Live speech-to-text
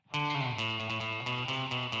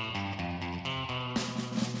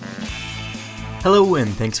Hello,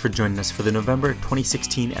 and thanks for joining us for the November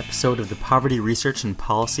 2016 episode of the Poverty Research and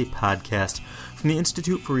Policy Podcast from the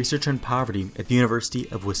Institute for Research on Poverty at the University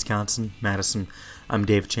of Wisconsin-Madison. I'm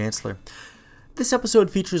Dave Chancellor. This episode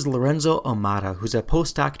features Lorenzo Almada, who's a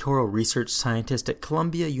postdoctoral research scientist at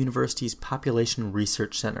Columbia University's Population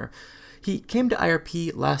Research Center. He came to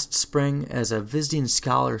IRP last spring as a visiting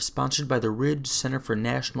scholar sponsored by the Ridge Center for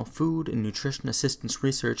National Food and Nutrition Assistance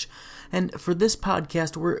Research, and for this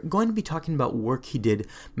podcast we're going to be talking about work he did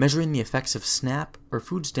measuring the effects of SNAP or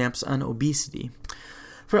food stamps on obesity.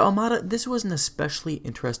 For Almada, this was an especially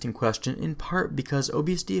interesting question, in part because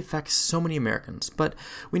obesity affects so many Americans, but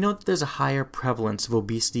we know that there's a higher prevalence of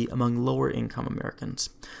obesity among lower-income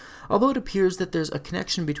Americans. Although it appears that there's a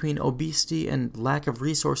connection between obesity and lack of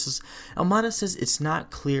resources, Almada says it's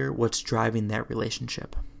not clear what's driving that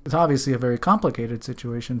relationship. It's obviously a very complicated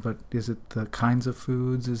situation, but is it the kinds of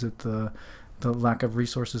foods? Is it the lack of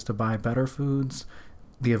resources to buy better foods?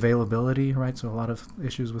 The availability, right? So a lot of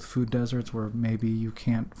issues with food deserts where maybe you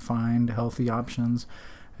can't find healthy options.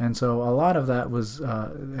 And so a lot of that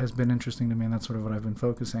has been interesting to me, and that's sort of what I've been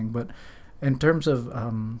focusing. But in terms of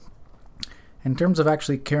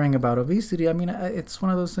actually caring about obesity, I mean, it's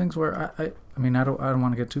one of those things where I don't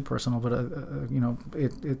want to get too personal, but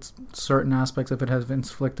it's certain aspects of it have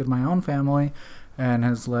inflicted my own family and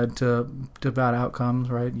has led to bad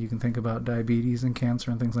outcomes, right? You can think about diabetes and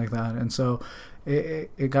cancer and things like that. And so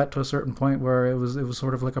it got to a certain point where it was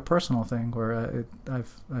sort of like a personal thing where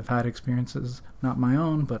I've had experiences, not my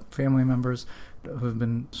own, but family members who have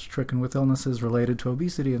been stricken with illnesses related to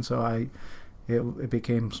obesity, and so it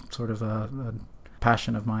became sort of a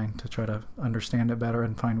passion of mine to try to understand it better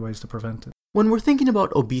and find ways to prevent it. When we're thinking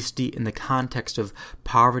about obesity in the context of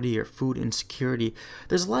poverty or food insecurity,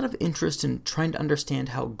 there's a lot of interest in trying to understand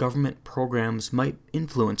how government programs might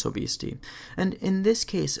influence obesity. And in this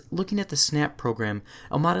case, looking at the SNAP program,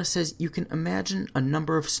 Almada says you can imagine a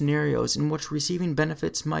number of scenarios in which receiving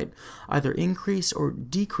benefits might either increase or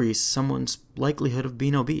decrease someone's likelihood of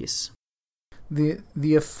being obese.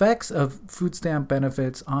 The effects of food stamp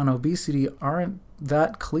benefits on obesity aren't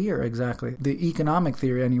that clear exactly. The economic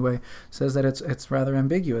theory, anyway, says that it's rather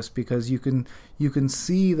ambiguous because you can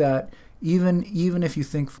see that even if you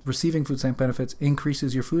think receiving food stamp benefits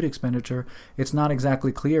increases your food expenditure, it's not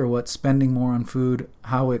exactly clear what spending more on food,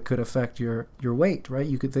 how it could affect your weight, right?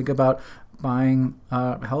 You could think about buying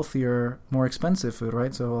healthier, more expensive food,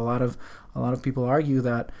 right? So a lot of people argue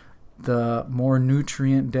that the more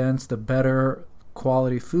nutrient dense, the better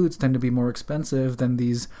quality foods tend to be more expensive than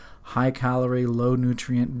these high calorie, low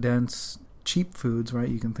nutrient dense, cheap foods, right?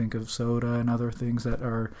 You can think of soda and other things that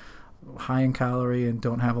are high in calorie and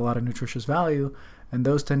don't have a lot of nutritious value, and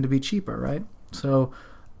those tend to be cheaper, right? So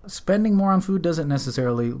spending more on food doesn't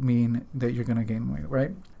necessarily mean that you're going to gain weight, right?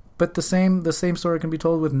 But the same story can be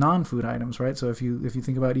told with non-food items, right? So if you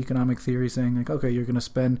think about economic theory saying like, okay, you're going to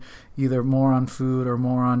spend either more on food or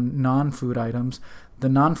more on non-food items, the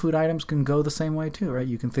non-food items can go the same way too, right?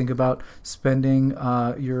 You can think about spending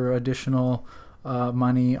your additional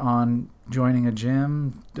money on joining a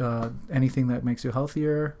gym, anything that makes you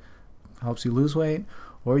healthier, helps you lose weight.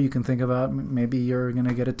 Or you can think about maybe you're going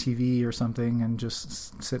to get a TV or something and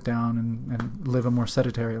just sit down and live a more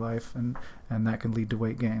sedentary life, and that can lead to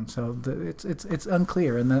weight gain. So it's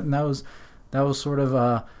unclear, and that was sort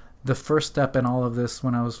of the first step in all of this.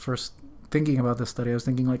 When I was first thinking about this study, I was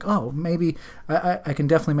thinking like, oh, maybe I can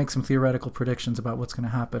definitely make some theoretical predictions about what's going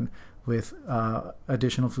to happen with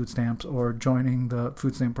additional food stamps or joining the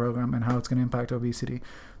food stamp program and how it's going to impact obesity.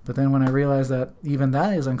 But then when I realized that even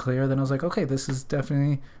that is unclear, then I was like, okay, this is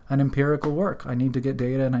definitely an empirical work. I need to get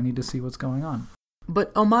data and I need to see what's going on.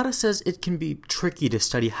 But Almada says it can be tricky to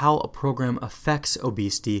study how a program affects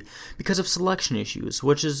obesity because of selection issues,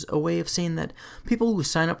 which is a way of saying that people who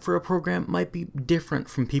sign up for a program might be different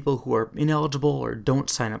from people who are ineligible or don't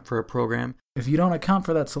sign up for a program. If you don't account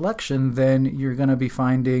for that selection, then you're going to be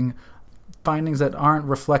findings that aren't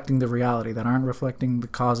reflecting the reality, that aren't reflecting the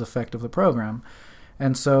cause-effect of the program.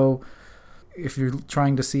 And so if you're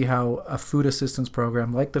trying to see how a food assistance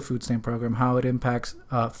program like the food stamp program, how it impacts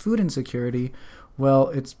food insecurity, well,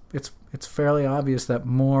 it's fairly obvious that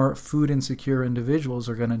more food insecure individuals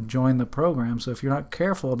are going to join the program. So if you're not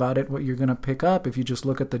careful about it, what you're going to pick up if you just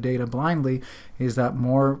look at the data blindly is that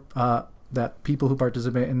more that people who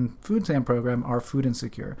participate in food stamp program are food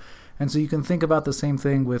insecure. And so you can think about the same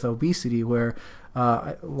thing with obesity, where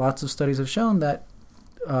lots of studies have shown that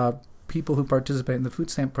people who participate in the food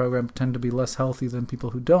stamp program tend to be less healthy than people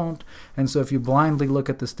who don't. And so if you blindly look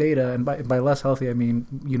at this data, and by less healthy I mean,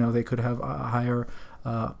 they could have a higher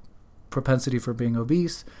propensity for being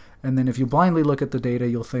obese. And then if you blindly look at the data,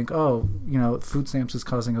 you'll think, oh, food stamps is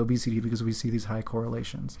causing obesity because we see these high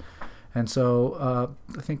correlations. And so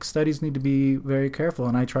I think studies need to be very careful,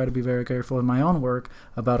 and I try to be very careful in my own work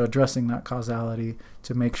about addressing that causality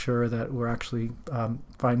to make sure that we're actually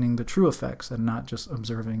finding the true effects and not just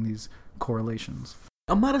observing these correlations.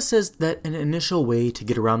 Almada says that an initial way to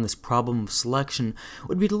get around this problem of selection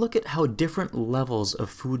would be to look at how different levels of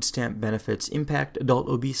food stamp benefits impact adult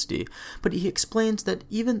obesity, but he explains that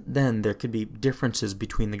even then there could be differences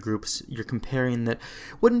between the groups you're comparing that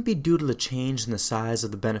wouldn't be due to the change in the size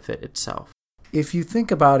of the benefit itself. If you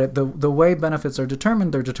think about it, the way benefits are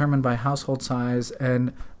determined, they're determined by household size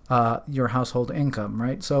and your household income,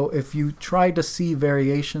 right? So if you try to see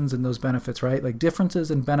variations in those benefits, right, like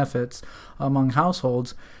differences in benefits among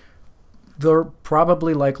households, they're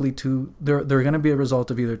probably likely to, they're going to be a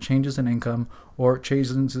result of either changes in income or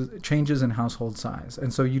changes in household size.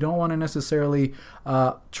 And so you don't want to necessarily,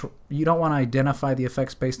 you don't want to identify the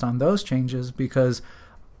effects based on those changes, because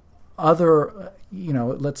other,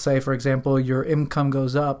 let's say, for example, your income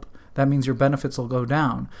goes up, that means your benefits will go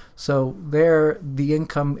down. So there, the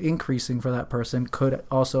income increasing for that person could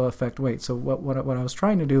also affect weight. So what I was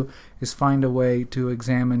trying to do is find a way to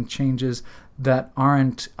examine changes that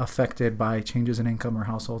aren't affected by changes in income or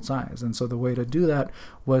household size. And so the way to do that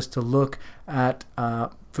was to look at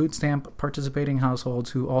food stamp participating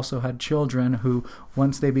households who also had children who,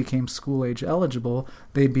 once they became school age eligible,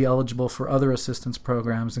 they'd be eligible for other assistance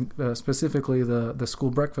programs, specifically the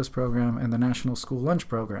school breakfast program and the national school lunch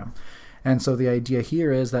program. And so the idea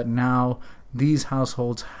here is that now these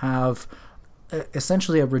households have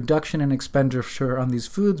essentially a reduction in expenditure on these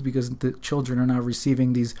foods because the children are now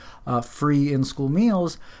receiving these free in-school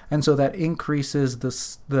meals, and so that increases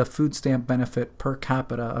the food stamp benefit per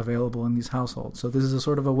capita available in these households. So this is a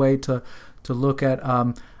sort of a way to look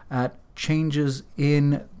at changes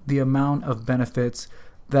in the amount of benefits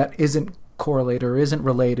that isn't correlated or isn't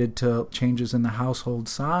related to changes in the household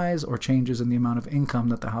size or changes in the amount of income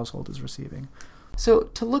that the household is receiving. So,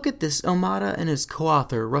 to look at this, Almada and his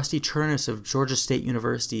co-author, Rusty Chernis of Georgia State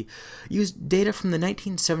University, used data from the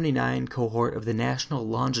 1979 cohort of the National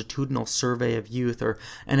Longitudinal Survey of Youth, or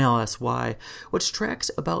NLSY, which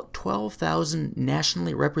tracks about 12,000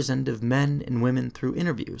 nationally representative men and women through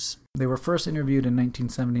interviews. They were first interviewed in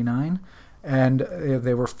 1979, and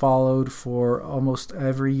they were followed for almost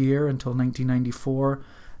every year until 1994,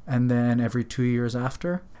 and then every 2 years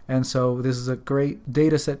after. And so this is a great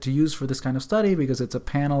data set to use for this kind of study because it's a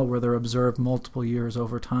panel where they're observed multiple years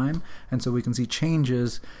over time. And so we can see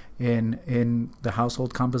changes in the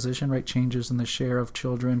household composition, right? Changes in the share of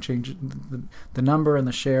children, change the number and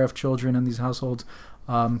the share of children in these households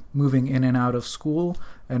moving in and out of school.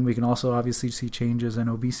 And we can also obviously see changes in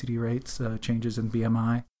obesity rates, changes in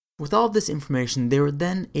BMI. With all of this information, they were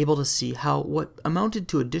then able to see how what amounted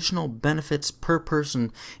to additional benefits per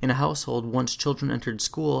person in a household once children entered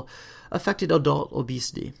school affected adult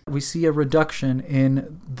obesity. We see a reduction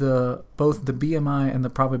in both the BMI and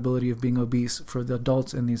the probability of being obese for the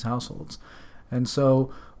adults in these households. And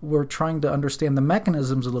so we're trying to understand the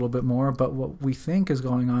mechanisms a little bit more, but what we think is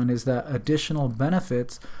going on is that additional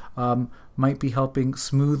benefits might be helping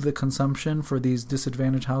smooth the consumption for these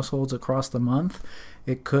disadvantaged households across the month.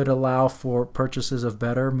 It could allow for purchases of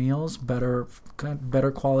better meals, better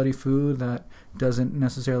quality food that doesn't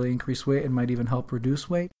necessarily increase weight and might even help reduce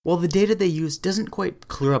weight. While the data they use doesn't quite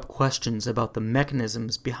clear up questions about the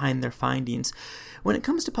mechanisms behind their findings, when it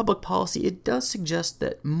comes to public policy, it does suggest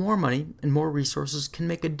that more money and more resources can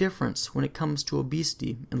make a difference when it comes to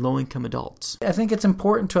obesity in low-income adults. I think it's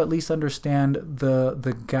important to at least understand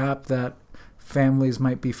the gap that families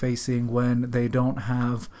might be facing when they don't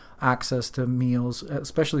have access to meals,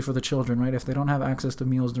 especially for the children, right? If they don't have access to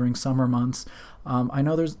meals during summer months, I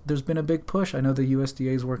know there's been a big push. I know the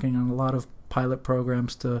USDA is working on a lot of pilot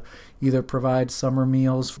programs to either provide summer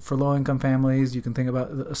meals for low-income families. You can think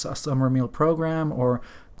about a summer meal program, or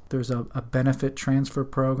there's a benefit transfer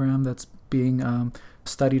program that's being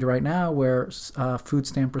studied right now where food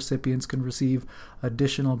stamp recipients can receive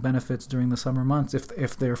additional benefits during the summer months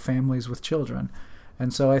if they're families with children.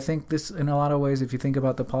 And so I think this, in a lot of ways, if you think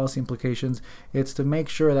about the policy implications, it's to make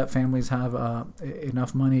sure that families have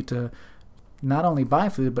enough money to not only buy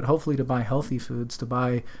food, but hopefully to buy healthy foods, to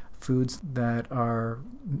buy foods that are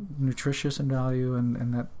nutritious in value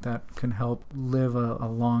and that can help live a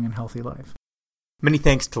long and healthy life. Many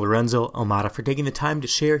thanks to Lorenzo Almada for taking the time to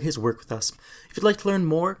share his work with us. If you'd like to learn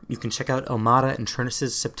more, you can check out Almada and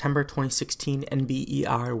Chernis' September 2016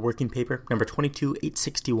 NBER working paper number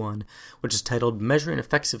 22861, which is titled Measuring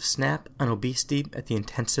Effects of SNAP on Obesity at the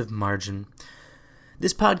Intensive Margin.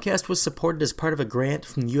 This podcast was supported as part of a grant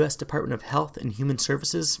from the U.S. Department of Health and Human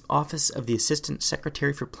Services, Office of the Assistant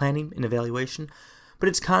Secretary for Planning and Evaluation, but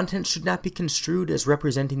its content should not be construed as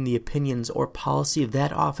representing the opinions or policy of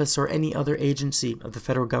that office or any other agency of the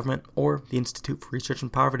federal government or the Institute for Research on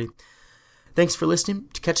Poverty. Thanks for listening.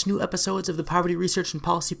 To catch new episodes of the Poverty Research and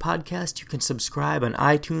Policy Podcast, you can subscribe on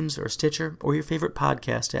iTunes or Stitcher or your favorite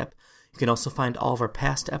podcast app. You can also find all of our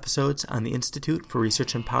past episodes on the Institute for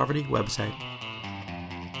Research on Poverty website.